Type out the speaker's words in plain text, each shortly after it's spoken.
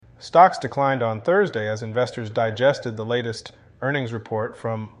Stocks declined on Thursday as investors digested the latest earnings report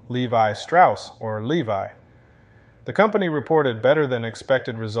from Levi Strauss, or Levi. The company reported better than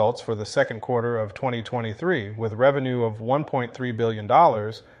expected results for the second quarter of 2023, with revenue of $1.3 billion,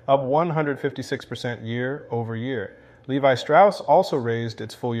 up 156% year over year. Levi Strauss also raised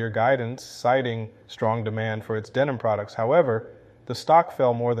its full-year guidance, citing strong demand for its denim products. However, the stock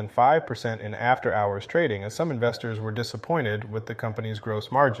fell more than 5% in after-hours trading, as some investors were disappointed with the company's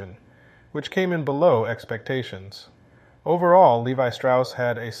gross margin, which came in below expectations. Overall, Levi Strauss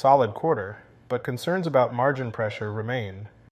had a solid quarter, but concerns about margin pressure remain.